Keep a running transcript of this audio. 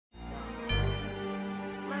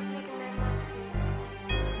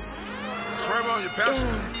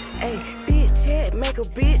Hey, fit check, make a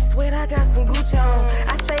bitch sweat. I got some Gucci on.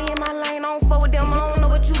 I stay in my lane, I don't fuck with them. I don't know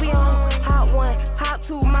what you be on. Hot one, hot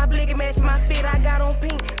two, my blinky match my fit. I got on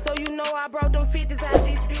pink, so you know I brought them 50s out of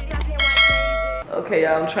this bitch. I can't watch crazy. Okay,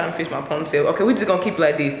 y'all, I'm trying to fix my ponytail. Okay, we just gonna keep it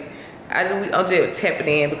like this. I'm just tapping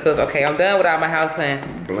in because okay, I'm done with all my house honey.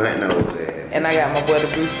 Blunt nose ass. And I got my boy the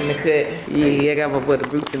Bruce in the cut. Yeah, I got my boy the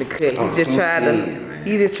Bruce in the cut.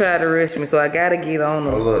 He just tried to rush me, so I gotta get on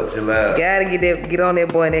him. Oh look, chill out. Gotta get on that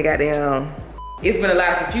boy and that goddamn. It's been a lot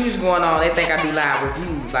of confusion going on. They think I do live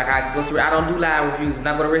reviews. Like I go through, I don't do live reviews. When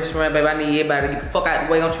I go to a restaurant, baby, I need everybody to get the fuck out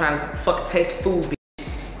the way. I'm trying to fucking taste the food, bitch. You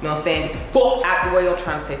know what I'm saying? Get the fuck out the way. I'm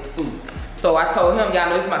trying to taste the food. So I told him, y'all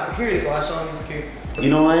know this is my security guard. I showed him his security. You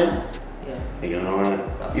know what? Yeah. You know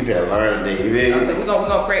what? You gotta learn today. You ready? So we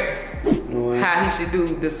gonna practice how he should do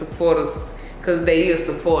the supporters, cause they is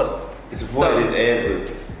supporters. The supporters is ass,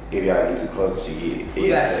 but if y'all get too close, she get it. We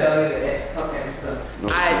gotta show you that. Okay, so.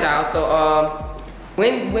 Alright, y'all. So why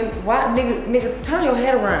nigga, turn your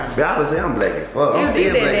head around. But I would say I'm black as fuck. I'm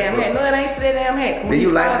still black. That damn hat. No, it ain't that damn hat. Do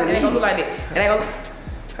you like it? It ain't gonna look like that. It ain't gonna.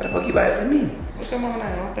 How the fuck you like it to me? What's your mama name?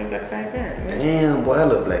 I don't think we got the same parent. Man. Damn, boy, I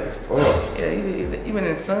look black as fuck. Yeah, you been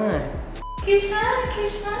in the sun. Keisha.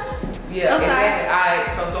 Yeah, okay. Exactly. Alright,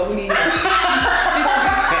 so we need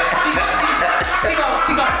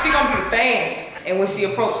she gonna be the fan. And when she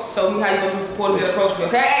approached, show me how you gonna do support and approach me.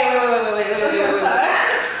 Okay? Hey, wait.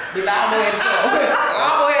 Bitch, I'm gonna head to show him.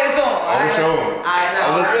 I'm show him. Alright,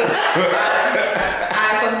 now.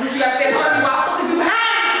 Alright, so you gotta stand in front of me while I fucking you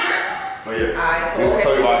behind me. Oh yeah. Alright, so okay. So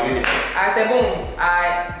you walk in. Alright, say boom.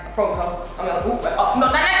 Alright, approach her. I'm gonna boop. No,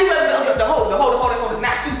 not you. The hold.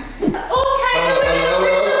 Not you. Okay.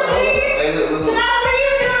 Hey, look. Can I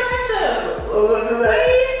please get a picture?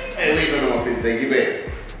 Please? Hey, we don't want picture. Take you back.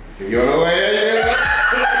 If you don't know where it is.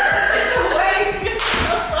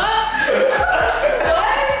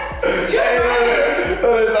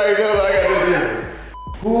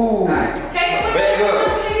 Ooh. Hey, back up.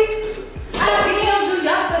 please? I DM'd you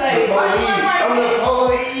yesterday. I'm the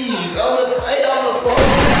police.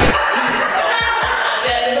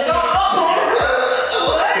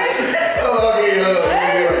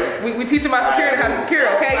 We teaching my security how to secure,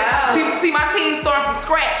 okay? Wow. See my team start from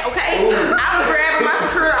scratch, okay? Ooh. I'm grabbing my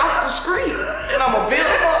security off the street and I'm gonna build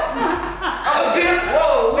up.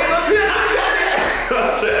 Whoa, we're gonna build up.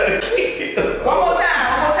 One more time.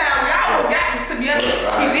 We almost got this, to be honest.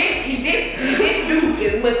 He didn't do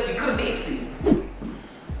as much as he could have did to you.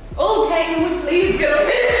 Oh, can we please get a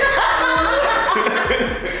picture?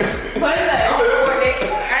 What is that?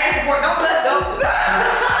 I ain't support, don't touch, don't.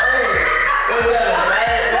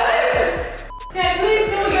 Can we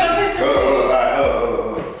get a picture? Hold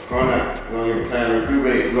on. Come on now. We're gonna give time to recruit,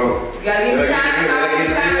 baby. Go. You gotta give me time.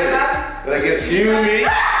 But I guess excuse me.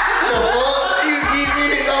 What the fuck? You keep me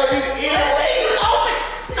on you anyway.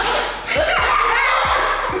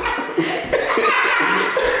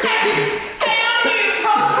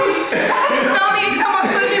 Don't even come up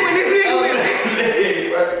to me when this nigga with me.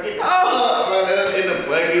 In the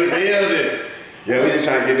fucking building. Yeah, we just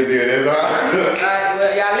trying to get in the building. That's all. Alright,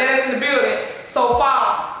 well, y'all let us in the building. So far,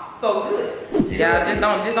 so good. Y'all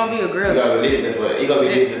just don't be aggressive. You gotta listen for it. You gonna be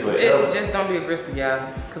listening for it. Just don't be aggressive, y'all.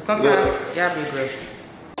 Cause sometimes y'all be aggressive.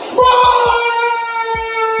 So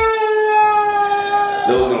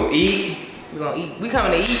we're gonna eat. We gonna eat. We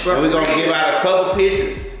coming to eat, bro. And we're gonna give out a couple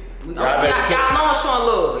pictures. Y'all know I'm showing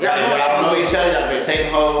love. Y'all don't know each other. Y'all been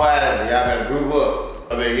taking whole wives. Y'all better group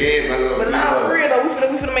up. I mean, yeah, but nah, for real though,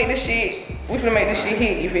 we finna make this shit. We finna make this shit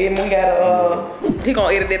hit. You feel me? We gotta he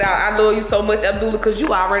gonna edit it out. I love you so much, Abdullah, cause you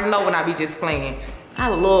already know when I be just playing. I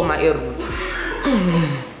love my editor.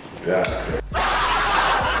 Yeah.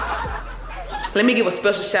 Let me give a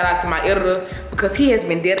special shout out to my editor because he has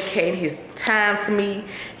been dedicating his time to me.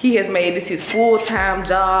 He has made this his full-time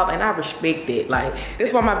job and I respect it. Like,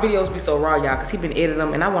 that's why my videos be so raw, y'all, because he been editing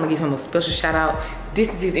them and I want to give him a special shout out. This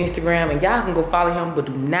is his Instagram and y'all can go follow him, but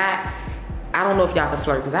do not, I don't know if y'all can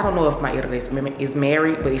flirt because I don't know if my editor is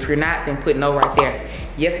married, but if you're not, then put no right there.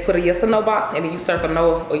 Yes, put a yes or no box and then you circle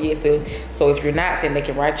no or yes. So if you're not, then they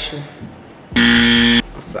can write you. I'm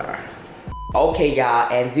sorry. Okay,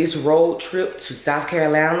 y'all, and this road trip to South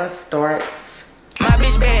Carolina starts. My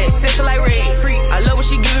bitch bad, sexy like red, freak. I love when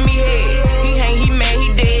she giving me head. He hang, he mad,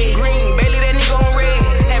 he dead. Green, Bailey, that nigga on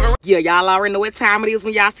red. Yeah, y'all already know what time it is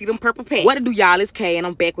when y'all see them purple packs. What to do, y'all? It's Kay, and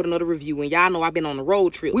I'm back with another review. And y'all know I've been on a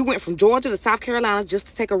road trip. We went from Georgia to South Carolina just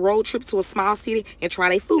to take a road trip to a small city and try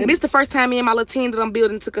their food. And this is the first time me and my little team that I'm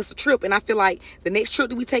building took us a trip. And I feel like the next trip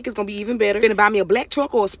that we take is going to be even better. Finna buy me a black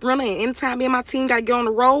truck or a Sprinter. And anytime me and my team got to get on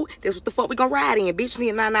the road, that's what the fuck we going to ride in, bitch.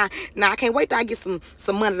 Nah, I can't wait till I get some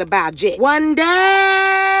money to buy a jet. One day,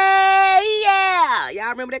 yeah. Y'all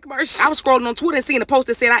remember that commercial? I was scrolling on Twitter and seeing a post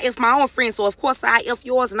that said I F my own friend. So, of course, I F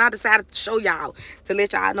yours. And I decided to show y'all to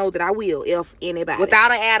let y'all know that I will F anybody.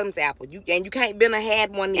 Without an Adam's apple. You can't been a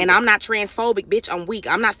had one. And I'm not transphobic, bitch. I'm weak.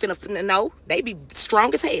 I'm not finna no. They be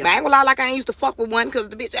strong as hell. I ain't gonna lie like I ain't used to fuck with one because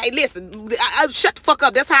the bitch, hey, listen, shut the fuck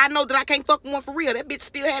up. That's how I know that I can't fuck with one for real. That bitch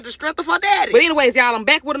still had the strength of her daddy. But anyways, y'all, I'm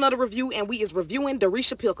back with another review and we is reviewing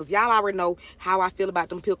Doreesha Pickles. Y'all already know how I feel about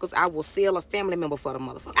them pickles. I will sell a family member for the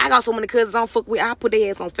motherfucker. I got so many cousins I don't fuck with. I put their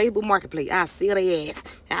ass on Facebook Marketplace. I sell their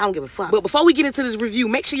ass. I don't give a fuck. But before we get into this review,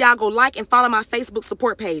 make sure y'all go like and follow my Facebook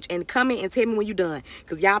support page and comment and tell me when you done.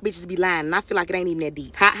 Because y'all bitches be lying and I feel like it ain't even that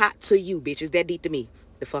deep. Hot to you, bitches. That deep to me.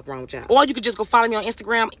 The fuck wrong with y'all? Or you could just go follow me on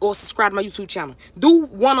Instagram or subscribe to my YouTube channel. Do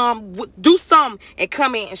something and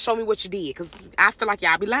comment and show me what you did. Because I feel like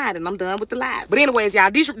y'all be lying and I'm done with the lies. But anyways,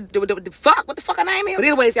 y'all, what the fuck her name is? But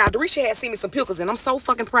anyways, y'all, Doreesha has seen me some pickles and I'm so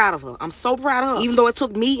fucking proud of her. I'm so proud of her. Even though it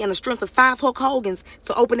took me and the strength of 5 Hulk Hogans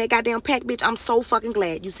to open that goddamn pack, bitch, I'm so fucking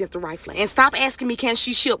glad you sent the right flag. And stop asking me, can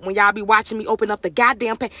she ship when y'all be watching me open up the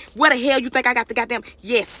goddamn pack. Where the hell you think I got the goddamn?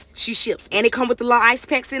 Yes, she ships. And it come with the little ice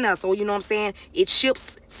packs in there. So, you know what I'm saying? It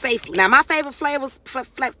ships safely. Now, my favorite flavors,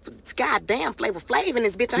 goddamn flavor in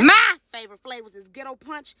this bitch. My favorite flavors is Ghetto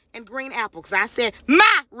Punch and Green Apple. Because I said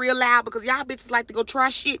my real loud because y'all bitches like to go try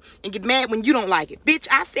shit and get mad when you don't like it. Bitch,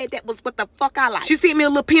 I said that was what the fuck I like. She sent me a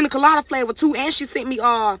little pina colada flavor too. And she sent me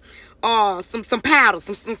some powders,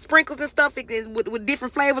 some sprinkles and stuff with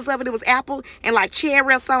different flavors of it. It was apple and like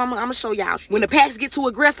cherry or something. I'm gonna show y'all. When the packs get too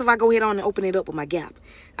aggressive, I go ahead on and open it up with my gap.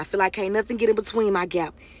 I feel like can't nothing get in between my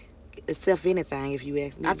gap. Except for anything, if you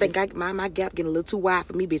ask me. I think my gap getting a little too wide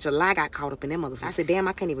for me, bitch. A lie got caught up in that motherfucker. I said, damn,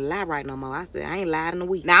 I can't even lie right no more. I said, I ain't lied in a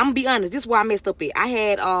week. Now, I'm gonna be honest. This is where I messed up at. I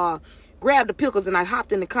had grabbed the pickles and I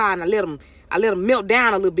hopped in the car and I let them melt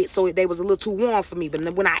down a little bit so they was a little too warm for me. But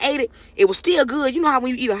when I ate it, it was still good. You know how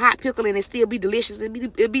when you eat a hot pickle and it still be delicious?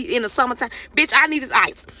 It be in the summertime. Bitch, I needed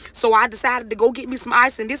ice. So I decided to go get me some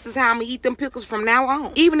ice, and this is how I'm going to eat them pickles from now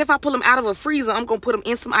on. Even if I pull them out of a freezer, I'm going to put them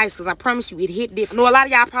in some ice because I promise you it hit different. I know a lot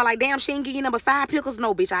of y'all probably like, damn, she ain't give you number 5 pickles.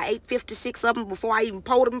 No, bitch, I ate 56 of them before I even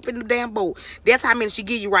pulled them up in the damn bowl. That's how many she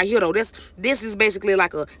give you right here, though. This is basically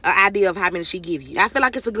like a idea of how many she give you. I feel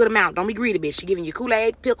like it's a good amount. Don't be greedy, bitch. She giving you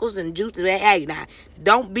Kool-Aid, pickles, and juice. Hey, nah.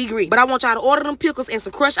 Don't be greedy. But I want y'all to order them pickles and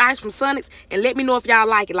some crushed ice from Sonics and let me know if y'all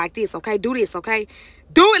like it like this, okay? Do this, okay?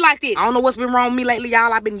 Do it like this. I don't know what's been wrong with me lately,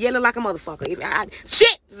 y'all. I've been yelling like a motherfucker.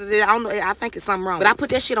 Shit! I don't know. I think it's something wrong. But I put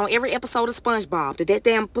that shit on every episode of SpongeBob.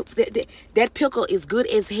 That pickle is good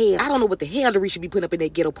as hell. I don't know what the hell Doreesha be putting up in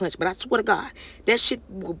that Ghetto Punch, but I swear to God, that shit,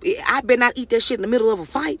 I better not eat that shit in the middle of a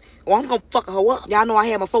fight or I'm gonna fuck her up. Y'all know I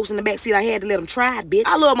had my folks in the back seat. I had to let them try it, bitch.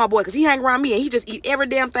 I love my boy because he hang around me and he just eat every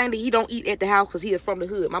damn thing that he don't eat at the house because he is from the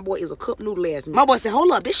hood. My boy is a cup noodle ass. My boy said,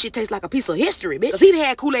 hold up, this shit tastes like a piece of history, bitch. Because he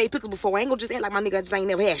had Kool-Aid pickles before. I ain't gonna just act like my nigga just ain't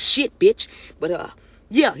never had shit, bitch. But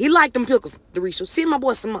yeah, he liked them pickles, Doreesha. Send my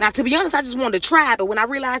boy some more. Now, to be honest, I just wanted to try it, but when I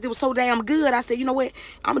realized it was so damn good, I said, you know what?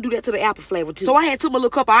 I'm gonna do that to the apple flavor too. So I had took my little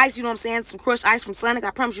cup of ice, you know what I'm saying? Some crushed ice from Sonic.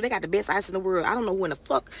 I promise you, they got the best ice in the world. I don't know who in the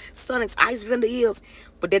fuck Sonic's ice vendor is,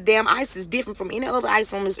 but that damn ice is different from any other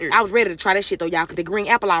ice on this earth. I was ready to try that shit though, y'all, because the green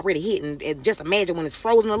apple already hit, and just imagine when it's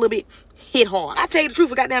frozen a little bit, hit hard. I tell you the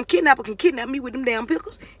truth, a goddamn kidnapper can kidnap me with them damn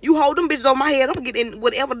pickles. You hold them bitches over my head, I'm gonna get in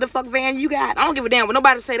whatever the fuck van you got. I don't give a damn what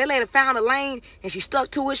nobody say. That lady found a lane and she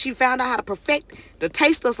stuck to it. She found out how to perfect the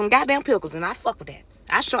taste of some goddamn pickles, and I fuck with that.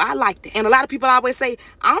 I like that. And a lot of people always say,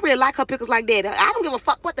 I don't really like her pickles like that. I don't give a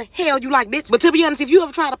fuck what the hell you like, bitch. But to be honest, if you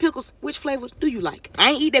ever tried the pickles, which flavor do you like?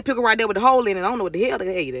 I ain't eat that pickle right there with the hole in it. I don't know what the hell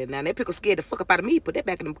they ate. Now, that pickle scared the fuck up out of me. Put that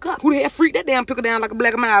back in the cup. Who the hell freaked that damn pickle down like a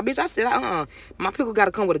black and mild, bitch? I said, my pickle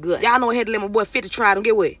gotta come with a gut. Y'all know I had to let my boy 50 try them.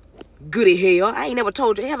 Get what? Good as hell. I ain't never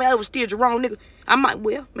told you. Have I ever steered you wrong, nigga? I might,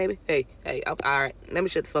 well, maybe. Hey, all right. Let me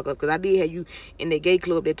shut the fuck up, because I did have you in that gay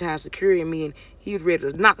club that time securing me, and he was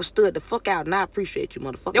ready to knock a stud the fuck out, and I appreciate you,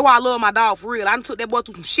 motherfucker. That's why I love my dog, for real. I done took that boy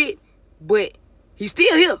through some shit, but he's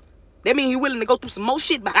still here. That mean he willing to go through some more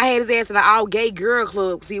shit. But I had his ass in an all-gay girl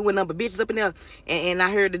club. See, he went up with bitches up in there. And I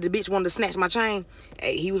heard that the bitch wanted to snatch my chain.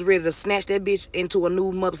 Hey, he was ready to snatch that bitch into a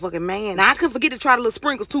new motherfucking man. Now, I couldn't forget to try the little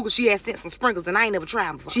sprinkles, too, because she had sent some sprinkles, and I ain't never tried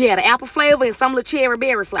them before. She had an apple flavor and some little cherry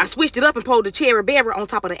berry flavor. I switched it up and pulled the cherry berry on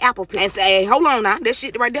top of the apple pickle. And said, hey, hold on now. That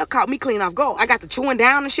shit right there caught me clean off guard. I got the chewing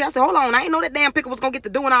down and shit. I said, hold on. I ain't know that damn pickle was going to get to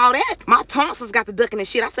doing all that. My tonsils got the ducking and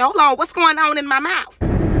shit. I said, hold on. What's going on in my mouth?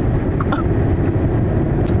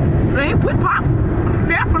 See, put pop,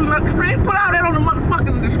 snap, and put all that on the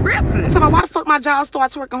motherfucking description. So why the fuck my jaw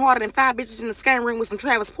starts working harder than 5 bitches in the scan ring with some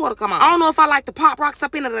Travis Porter come on? I don't know if I like the Pop Rocks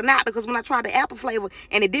up in it or not, because when I tried the apple flavor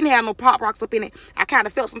and it didn't have no Pop Rocks up in it, I kind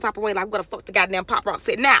of felt some type of way like, what the fuck the goddamn Pop Rocks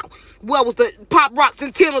said now? What was the Pop Rocks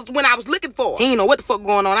antennas when I was looking for? He ain't know what the fuck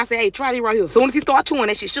going on. I said, hey, try these right here. As soon as he started chewing,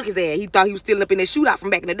 that shit shook his ass. He thought he was still up in that shootout from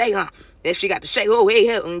back in the day, huh? That shit got to shake. Oh, hey,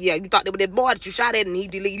 hell, yeah, you thought that was that boy that you shot at and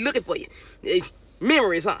he looking for you.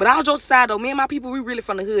 Memories, huh? But all jokes aside, though, me and my people, we really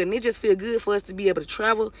from the hood, and it just feel good for us to be able to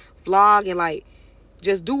travel, vlog, and like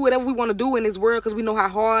just do whatever we want to do in this world, because we know how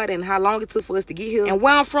hard and how long it took for us to get here. And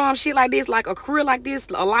where I'm from, shit like this, like a career like this,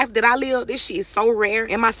 a life that I live, this shit is so rare.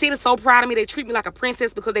 And my city's so proud of me. They treat me like a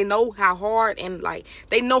princess because they know how hard and like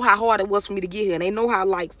they know how hard it was for me to get here, and they know how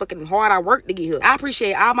like fucking hard I worked to get here. I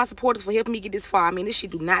appreciate all my supporters for helping me get this far. I mean, this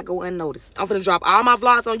shit do not go unnoticed. I'm finna drop all my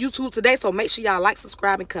vlogs on YouTube today, so make sure y'all like,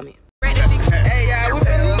 subscribe, and comment. Hey, y'all, we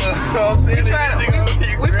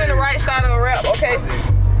finna write shot of a rap, okay?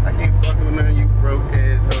 I can't fuck with none of you broke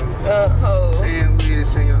ass hoes. Saying weed and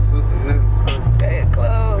saying your sister now. Bad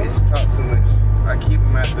clothes. Bitches talk too much. I keep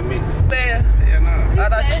them out the mix. Man. Yeah, no. I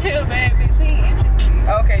thought you were a bad bitch. He ain't interested.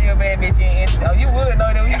 Okay, you're a bad bitch. You ain't interested. Oh, you would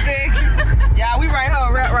know that when you said. Y'all, we write her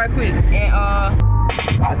a rap right quick. And,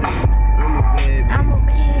 I said, I'm a bad bitch. I'm a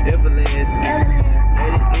bad Everlasting.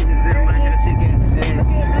 80 inches in my hair, she got the last.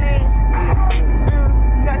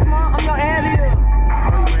 come on, I'm your ad-lib.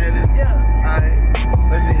 Oh, you mad at? Yeah. Alright.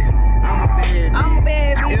 What's it? I'm a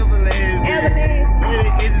bad bitch. Everlasting. 80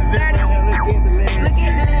 inches in my hair, look at the last. Look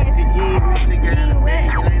at the last. If you ain't rich, you got a bag.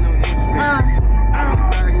 It ain't no instrument. I be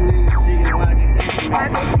rocking niggas, she can like an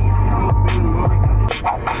instrument. I'm up in the market.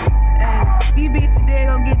 Hey, these bitches there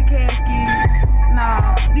gonna get the casket. Nah,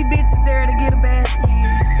 these bitches there to get a basket.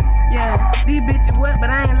 Yeah, these bitches what, but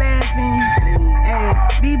I ain't laughing. Hey,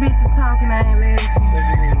 these bitches talking, I ain't laughing.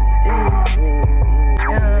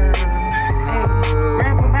 Hey,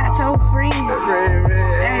 rap about your friends.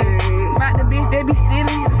 Hey, about the bitch they be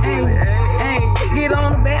stealing. Hey, get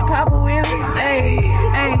on the back, Papa with it. Hey,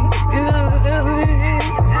 hey, I'm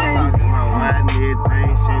talking about riding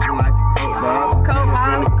everything, shaping like a coke bottle. Coke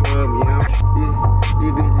bottle.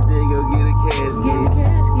 These bitches, they go get a casket. Get the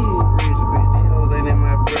casket. Rich bitch, these hoes ain't in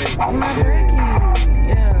my brain. In my bracket.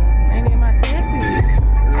 Yeah, ain't in my taxes.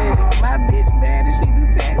 Hey, my bitch bad and she do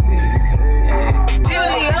taxes. Hey. You're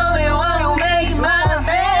the only one who makes my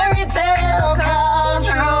fairy tale come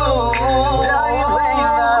true. Tell you where you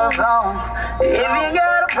gotta go. If you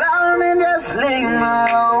got a problem, then just leave me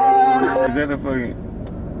alone. Is that a fucking,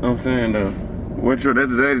 I'm saying though, what truck, that's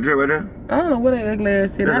the daddy truck right there? I don't know what that ugly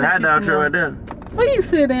ass is. That's a hot dog truck right there. What you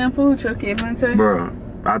see a damn food truck at, man? Bro,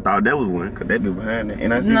 I thought that was one, cause that be behind it.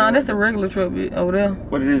 And I see No, that's a regular truck bit over there.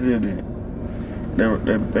 What is it then?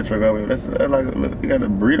 That truck over there, that's like, look, you got a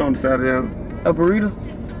burrito on the side of there. A burrito?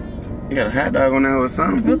 You got a hot dog on there or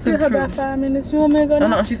something. Go to the truck. About 5 minutes. You want me to go No,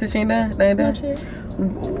 now? no, she said she ain't done. They ain't done.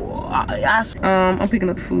 I'm picking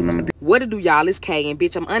up the food and I'm gonna do. What to do, y'all? It's Kay, and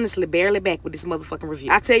bitch, I'm honestly barely back with this motherfucking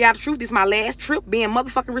review. I tell y'all the truth, this is my last trip being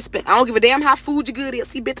motherfucking respect. I don't give a damn how food your good is.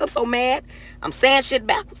 See, bitch, I'm so mad. I'm saying shit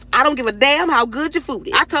backwards. I don't give a damn how good your food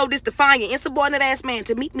is. I told this defiant, insubordinate ass man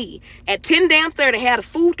to meet me at 10:30. Had the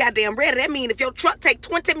food goddamn ready. That mean if your truck take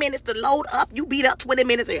 20 minutes to load up, you beat up 20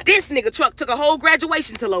 minutes early. This nigga truck took a whole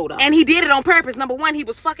graduation to load up. And he did it on purpose. Number one, he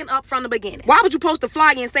was fucking up from the beginning. Why would you post a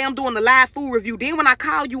flyer and say I'm doing the live food review? Then when I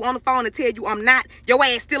call you on the phone and tell you I'm not, your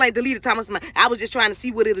ass still ain't deleted time. I was just trying to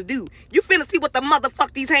see what it'll do. You finna see what the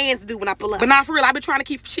motherfuck these hands do when I pull up. But not for real, I've been trying to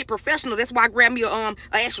keep shit professional. That's why I grabbed me a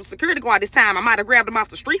actual security guard this time. I might have grabbed him off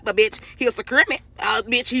the street, but bitch, he'll secure me.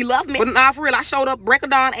 Bitch, he loved me. But nah, for real, I showed up break of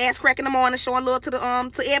dawn, ass crack in the morning, showing love to the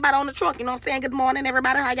to everybody on the truck. You know what I'm saying? Good morning,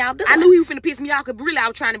 everybody. How y'all doing? I knew he was finna piss me off, cause really I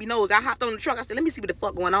was trying to be nosy. I hopped on the truck. I said, let me see what the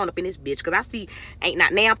fuck going on up in this bitch, cause I see ain't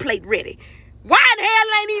not now plate ready. Why in the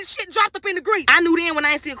hell ain't even shit dropped up in the grease? I knew then when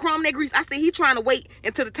I ain't see a crumb in that grease, I said he trying to wait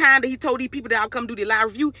until the time that he told these people that I'll come do the live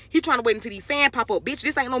review. He trying to wait until these fans pop up. Bitch,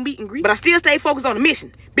 this ain't no meet and greet. But I still stay focused on the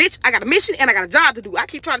mission. Bitch, I got a mission and I got a job to do. I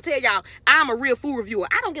keep trying to tell y'all I'm a real food reviewer.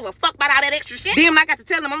 I don't give a fuck about all that extra shit. Then when I got to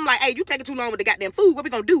tell him, I'm like, hey, you taking too long with the goddamn food. What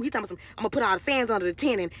we gonna do? He telling me, I'm gonna put all the fans under the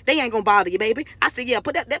tent and they ain't gonna bother you, baby. I said, yeah,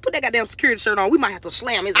 put that goddamn security shirt on. We might have to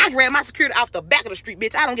slam his. I grabbed my security off the back of the street,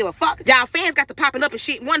 bitch. I don't give a fuck. Y'all fans got to popping up and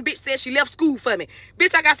shit. One bitch said she left school for me.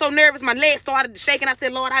 Bitch, I got so nervous, my legs started shaking. I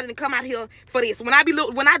said, Lord, I didn't come out here for this. When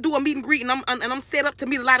I do a meet and greet and I'm set up to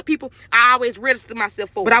meet a lot of people, I always register myself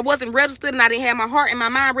for it. But I wasn't registered and I didn't have my heart and my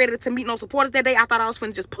mind ready to meet no supporters that day. I thought I was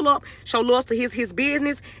finna just pull up, show love to his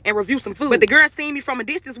business and review some food. But the girl seen me from a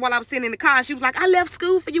distance while I was sitting in the car and she was like, I left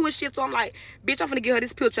school for you and shit. So I'm like, bitch, I'm finna give her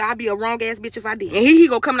this picture. I'd be a wrong ass bitch if I did. And he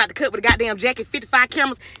go coming out the cut with a goddamn jacket, 55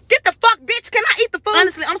 cameras. Get the fuck, bitch. Can I eat the food?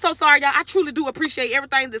 Honestly, I'm so sorry, y'all. I truly do appreciate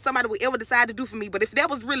everything that somebody would ever decide to do for me. But if that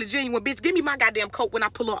was really genuine, bitch, give me my goddamn coat when I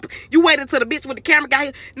pull up. You wait until the bitch with the camera got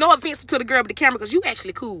here. No offense to the girl with the camera, because you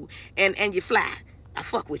actually cool and you fly. I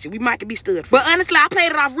fuck with you. We might be stood for. But honestly, I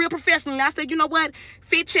played it off real professionally. I said, you know what?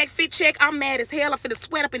 Fit check. I'm mad as hell. I'm finna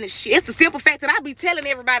sweat up in this shit. It's the simple fact that I be telling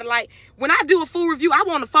everybody, like, when I do a food review, I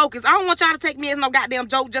want to focus. I don't want y'all to take me as no goddamn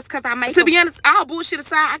joke just because I make To be honest, all bullshit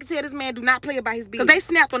aside, I can tell this man do not play about his business. Because they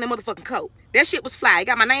snapped on that motherfucking coat. That shit was fly. It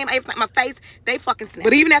got my name, everything, my face. They fucking snapped.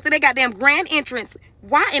 But even after they goddamn grand entrance,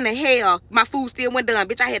 why in the hell my food still went done?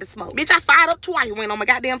 Bitch, I had to smoke. Bitch, I fired up twice went on my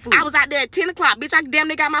goddamn food. I was out there at 10 o'clock. Bitch, I damn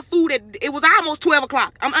near got my food at, it was almost 12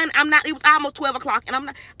 o'clock. It was almost 12 o'clock. And I'm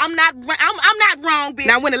not wrong, bitch.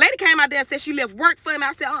 Now, when the lady came out there and said she left work for me,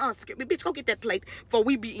 I said, bitch, go get that plate before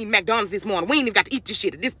we be eating McDonald's this morning. We ain't even got to eat this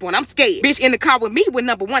shit at this point. I'm scared. Bitch, in the car with me with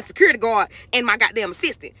 #1 security guard and my goddamn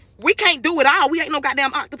assistant. We can't do it all. We ain't no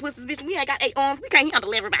goddamn octopuses, bitch. We ain't got 8 arms. We can't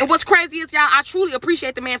handle everybody. And what's crazy is, y'all, I truly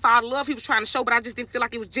appreciate the man for all the love he was trying to show, but I just didn't feel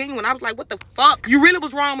like it was genuine. I was like, what the fuck? You really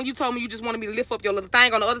was wrong when you told me you just wanted me to lift up your little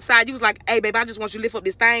thing. On the other side, you was like, hey, baby, I just want you to lift up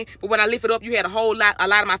this thing. But when I lift it up, you had a lot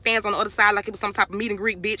of my fans on the other side like it was some type of meet and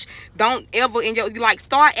greet, bitch. Don't ever,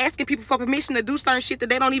 start asking people for permission to do certain shit that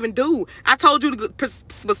they don't even do. I told you to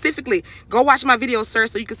specifically go watch my videos, sir,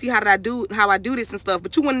 so you can see how I do this and stuff.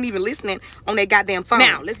 But you weren't even listening on that goddamn phone.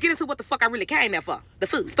 Now, let's get into what the fuck I really came there for. The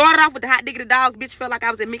food. Started off with the hot diggity dogs. Bitch, felt like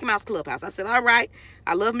I was at Mickey Mouse Clubhouse. I said, all right,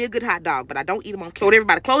 I love me a good hot dog, but I don't eat them on camera. Told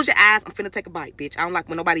everybody, close your eyes. I'm finna take a bite, bitch. I don't like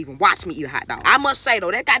when nobody even watch me eat a hot dog. I must say,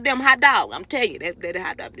 though, that goddamn hot dog, I'm telling you, that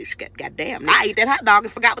hot dog, goddamn. I ate that hot dog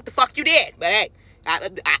and forgot what the fuck you did. But hey,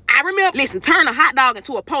 I remember. Listen, turn a hot dog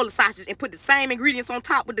into a Polish sausage and put the same ingredients on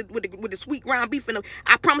top with the sweet ground beef in them.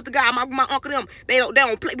 I promise to God, my uncle them they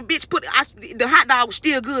don't play. The bitch the hot dog was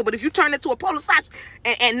still good, but if you turn it to a Polish sausage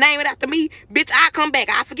and name it after me, bitch, I come back.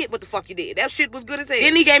 I forget what the fuck you did. That shit was good as hell.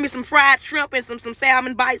 Then he gave me some fried shrimp and some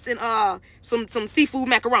salmon bites and some seafood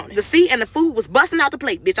macaroni. The sea and the food was busting out the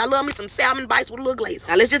plate, bitch. I love me some salmon bites with a little glaze.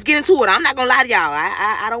 Now let's just get into it. I'm not gonna lie to y'all.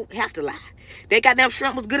 I don't have to lie. That goddamn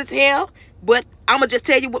shrimp was good as hell. But I'ma just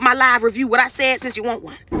tell you with my live review what I said since you want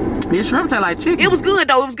one. This shrimp taste like chicken. It was good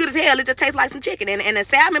though. It was good as hell. It just tastes like some chicken. And the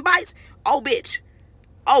salmon bites, oh bitch.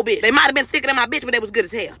 They might have been thicker than my bitch, but they was good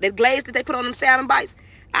as hell. That glaze that they put on them salmon bites,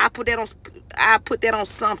 I put that on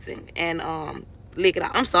something and lick it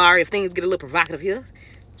out. I'm sorry if things get a little provocative here.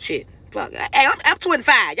 Shit. Fuck. Hey, I'm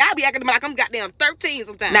 25. Y'all be acting like I'm goddamn 13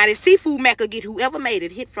 sometimes. Now this seafood mac will get whoever made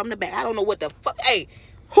it hit from the back. I don't know what the fuck. Hey.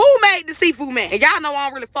 Who made the seafood mac? And y'all know I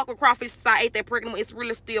don't really fuck with crawfish since I ate that pregnant one. It's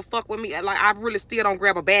really still fuck with me. Like, I really still don't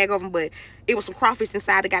grab a bag of them, but it was some crawfish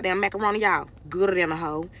inside the goddamn macaroni, y'all. Gooder than a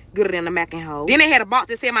hoe. Gooder than a mac and hoe. Then they had a box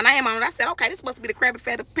that said my name on it. I said, okay, this must be the Krabby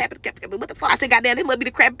Patty, what the fuck? I said, goddamn, this must be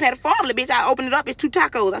the Krabby Patty formula, bitch. I opened it up, it's 2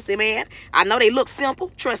 tacos. I said, man, I know they look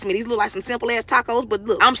simple. Trust me, these look like some simple ass tacos, but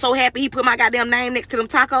look, I'm so happy he put my goddamn name next to them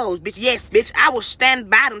tacos, bitch. Yes, bitch, I will stand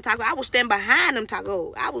by them tacos. I will stand behind them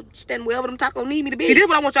tacos. I will stand wherever them tacos need me to be. See, this is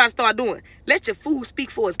what I want y'all to start doing. Let your food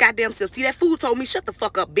speak for its goddamn self. See, that food told me, shut the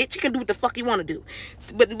fuck up, bitch. You can do what the fuck you want to do.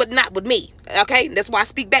 But not with me, okay? That's why I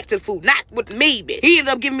speak back to the food. Not with me, bitch. He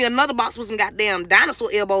ended up giving me another box with some goddamn dinosaur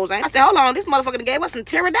elbows. I said, hold on, this motherfucker gave us some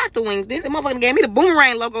pterodactyl wings. This motherfucker gave me the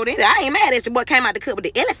boomerang logo. Then I ain't mad at you, boy. Came out the cut with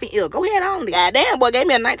the elephant ear. Go ahead on. Goddamn, boy, gave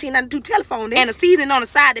me a 1992 telephone. Then. And the seasoning on the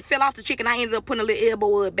side that fell off the chicken, I ended up putting a little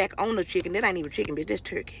elbow back on the chicken. That ain't even chicken, bitch. That's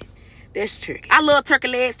turkey. That's turkey. I love turkey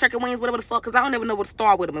legs, turkey wings, whatever the fuck, because I don't ever know what to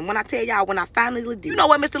start with them. And when I tell y'all, when I finally do, you know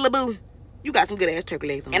what, Mr. LeBoo? You got some good ass turkey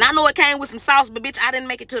legs on. And I know it came with some sauce, but bitch, I didn't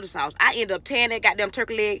make it to the sauce. I ended up tearing that goddamn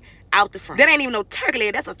turkey leg out the front. That ain't even no turkey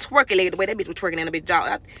leg. That's a twerky leg, the way that bitch was twerking in a bitch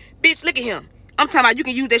jaw. Bitch, look at him. I'm talking about you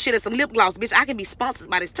can use that shit as some lip gloss. Bitch, I can be sponsored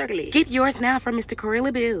by this turkey leg. Get yours now from Mr.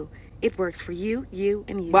 Corilla Bill. it works for you,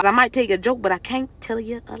 and you. But I might tell you a joke, but I can't tell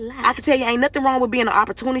you a lie. I can tell you ain't nothing wrong with being an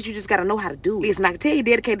opportunist. You just gotta know how to do it. Listen, I can tell you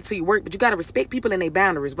dedicated to your work, but you gotta respect people and their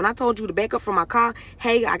boundaries. When I told you to back up from my car,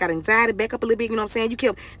 hey, I got anxiety, back up a little bit, you know what I'm saying? You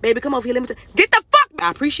kept, baby, come over here, let me get the fuck. I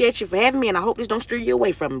appreciate you for having me, and I hope this don't steer you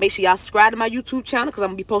away from me. Make sure y'all subscribe to my YouTube channel, because I'm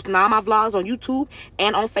gonna be posting all my vlogs on YouTube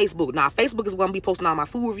and on Facebook. Now, Facebook is where I'm gonna be posting all my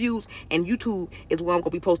food reviews, and YouTube is where I'm gonna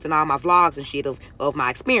be posting all my vlogs and shit of my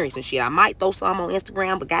experience and shit. I might throw some on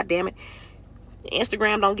Instagram, but goddamn it,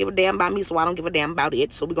 Instagram don't give a damn about me, so I don't give a damn about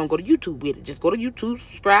it. So we're gonna go to YouTube with it. Just go to YouTube,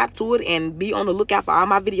 subscribe to it, and be on the lookout for all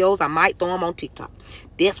my videos. I might throw them on TikTok.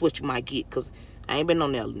 That's what you might get, because I ain't been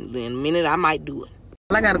on there in a minute. I might do it.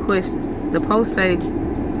 I got a question. The post say,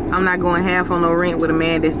 I'm not going half on no rent with a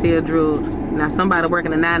man that sell drugs. Now, somebody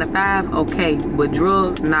working a 9 to 5, okay, but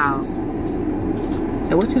drugs, no.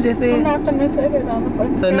 And what you just said? I'm not finna say that on the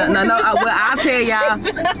fucking So, no. Well, I'll tell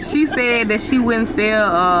y'all. She said that she wouldn't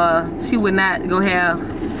sell, she would not go half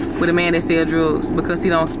with a man that sell drugs because he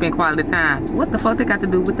don't spend quality time. What the fuck they got to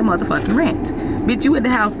do with the motherfucking rent? Bitch, you at the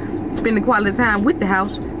house spending quality time with the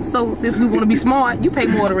house. So since we want to be smart, you pay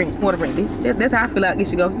more to rent. More to rent, bitch. That's how I feel like it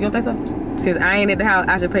should go. You don't think so? Since I ain't at the house,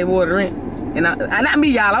 I should pay more to rent. And not me,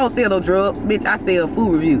 y'all. I don't sell no drugs, bitch. I sell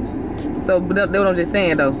food reviews. So that's what I'm just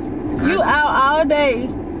saying, though. You out all day.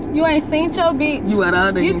 You ain't seen your bitch. You out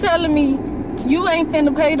all day. You telling me you ain't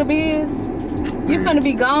finna pay the bills? You finna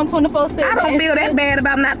be gone 24/7. I don't feel that bad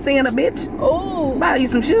about not seeing a bitch. Oh. Buy you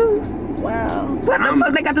some shoes. Wow. What the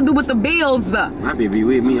fuck they got to do with the bills? My bitch be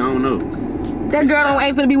with me, I don't know. That girl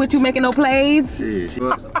ain't finna be with you making no plays. Shit.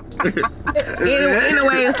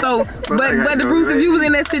 Anyway, so but the Bruce, if you was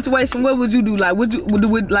in that situation, what would you do? Like,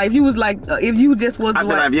 would like if you was like if you just was I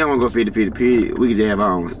feel like if you don't want to go 50-50 period, we could just have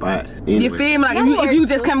our own spots. Anyway. You feel me? Like if you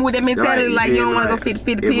just come with that mentality, like you don't want to go 50-50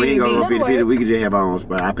 period. If we ain't gonna go 50-50, we could just have our own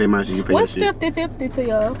spot. I pay my shit, you pay your What's shit. 50-50 to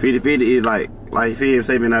y'all? 50-50 is like you feel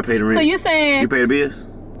say me and I pay the rent. So you saying you pay the bills?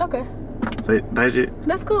 Okay. Say that shit?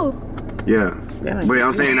 That's cool. Yeah. But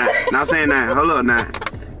I'm saying that. Now I'm saying that. Hold up now.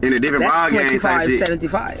 In a different ball game type shit.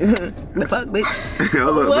 75. The fuck, bitch.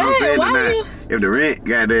 Hold up, but I'm saying that if the rent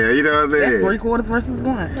got there, you know what I'm saying? That's 3/4 versus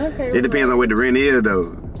 1. Okay. It depends on what the rent is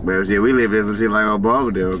though. But shit, we live in some shit like on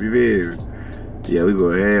Barbadale, you feel me? Yeah, we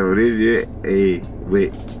gonna have this shit. Hey,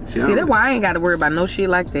 wait. See, that's why I ain't got to worry about no shit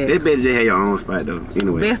like that. It's better just have your own spot though.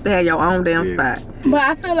 Anyway. Best to have your own damn spot. But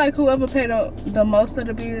I feel like whoever paid the most of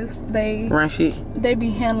the bills, they run shit. They be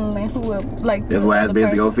handling whoever like. That's why it's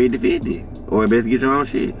best to go 50-50. Or it's best to get your own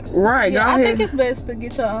shit. Right, yeah, y'all. I think it's best to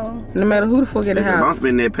get your own. No matter who the fuck in the house. If I'm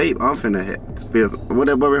spending that paper, I'm finna feel what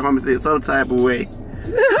that boy homie said, some type of way.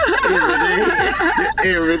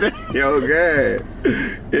 Every day. Yo, God.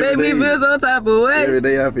 Make me feel some type of way. Every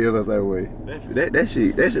day I feel some type of way.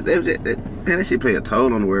 That shit play a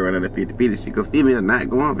toll on the world right now, that 50-50 shit, because females not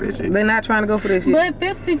going for that shit. They're not trying to go for that shit. But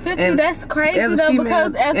 50-50, that's crazy though, female,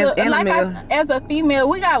 because as a female,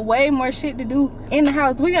 we got way more shit to do in the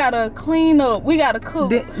house. We gotta clean up, we gotta cook.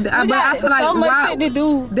 But I feel like so much shit to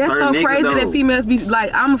do. That's so crazy that females be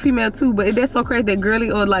like, I'm a female too, but that's so crazy that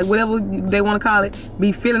girly or like whatever they want to call it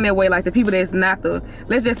be feeling that way. Like the people that's not the,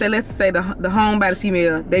 let's say the homebody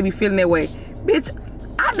female, they be feeling that way. Bitch,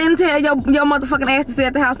 I didn't tell your motherfucking ass to stay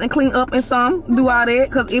at the house and clean up and do all that.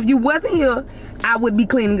 Because if you wasn't here, I would be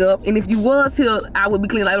cleaning up. And if you was here, I would be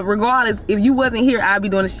cleaning. Like, regardless, if you wasn't here, I'd be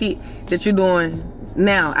doing the shit that you're doing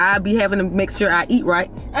now. I'd be having to make sure I eat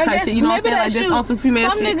right. Type shit, you know what I'm saying? Like, just on some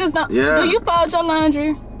female shit. Some niggas don't. Yeah. Do you fold your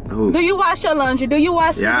laundry? Who? Do you wash your laundry? Do you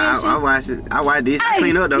wash the dishes? I wash it. I wash this. I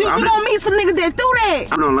clean up though. You don't meet some niggas that do that.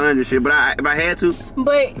 I'm no laundry shit, but if I had to.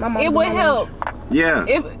 But it would help. Yeah.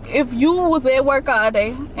 If you was at work all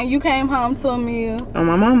day and you came home to a meal, on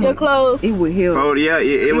my mama, your clothes, it would help. Oh yeah,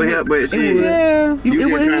 it would help, but shit. Yeah. You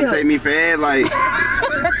just trying to take me fast, like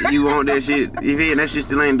you want that shit. You feel that shit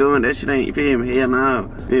still ain't doing that shit ain't. You feel me? Hell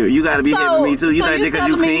no. You gotta be helping me too. You think just cause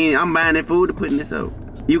you clean, I'm buying that food to put in this up.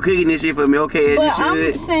 You cooking this shit for me, okay? But you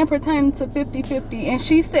should. I'm saying pertaining to 50-50, and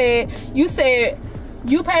she said you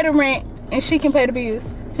pay the rent and she can pay the bills.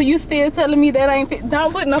 So you still telling me that ain't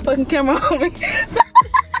don't put no fucking camera on me.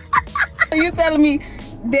 So you telling me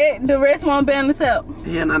that the rest won't balance out?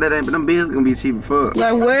 Yeah, no, that ain't. But them bills gonna be cheap as fuck.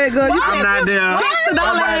 Like where it go? I'm not there.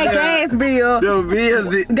 $60 gas bill. Them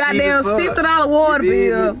bills, goddamn $60 water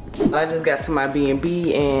bill. I just got to my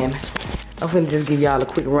B&B and I'm finna just give y'all a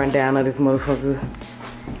quick rundown of this motherfucker.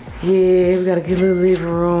 Yeah, we got a good little living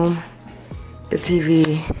room. The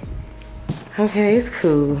TV. Okay, it's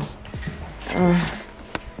cool.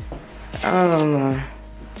 I don't know.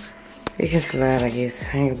 It can slide, I guess.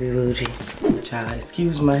 I ain't gonna be bougie. Child,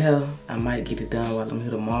 excuse my hair. I might get it done while I'm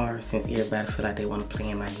here tomorrow since everybody feel like they want to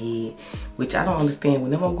play in my head. Which I don't understand.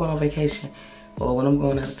 Whenever I'm going on vacation or when I'm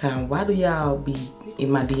going out of town, why do y'all be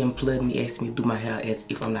in my DM flooding me asking me to do my hair as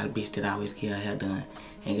if I'm not a bitch that always get her hair done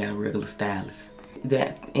and got a regular stylist?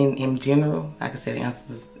 That in general, like I said, the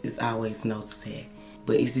answer is always no to that.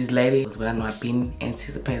 But it's this lady, but I know I've been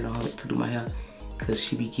anticipating on her to do my hair because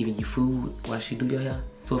she be giving you food while she do your hair.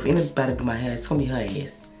 So if anybody do my hair, it's gonna be her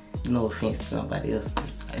ass. No offense to nobody else,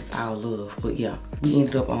 it's all love. But yeah, we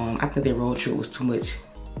ended up, I think that road trip was too much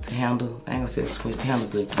to handle. I ain't gonna say it was too much to handle,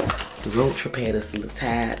 but the road trip had us a little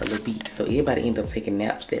tired, a little beat. So everybody ended up taking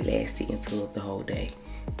naps that lasted into the whole day.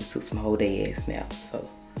 We took some whole day ass naps, so.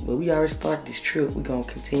 But we already started this trip. We're gonna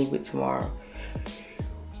continue with tomorrow.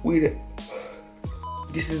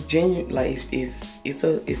 This is genuine, like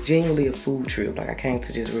it's genuinely a food trip. Like I came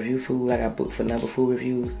to just review food. I got booked for number food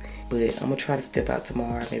reviews, but I'm gonna try to step out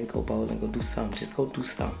tomorrow, maybe go bowling, go do something. Just go do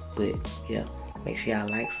something. But yeah, make sure y'all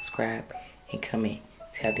like, subscribe, and comment.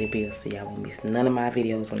 Tap that bell so y'all won't miss none of my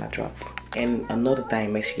videos when I drop. And another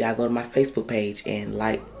thing, make sure y'all go to my Facebook page and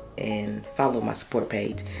like and follow my support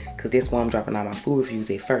page, because that's where I'm dropping all my food reviews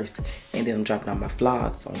at first, and then I'm dropping all my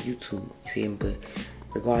vlogs on YouTube. You feel me? But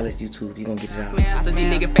regardless, YouTube, you gonna get it out. So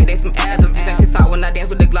these niggas fake, they some asses. Sexy talk when I dance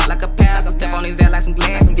with the Glock like a pastor. Step on his ass like some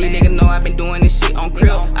glass. These niggas know I've been doing this shit on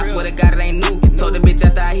crib. I swear to God it ain't new. Told the bitch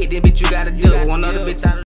after I hit this bitch you gotta do. One other bitch out of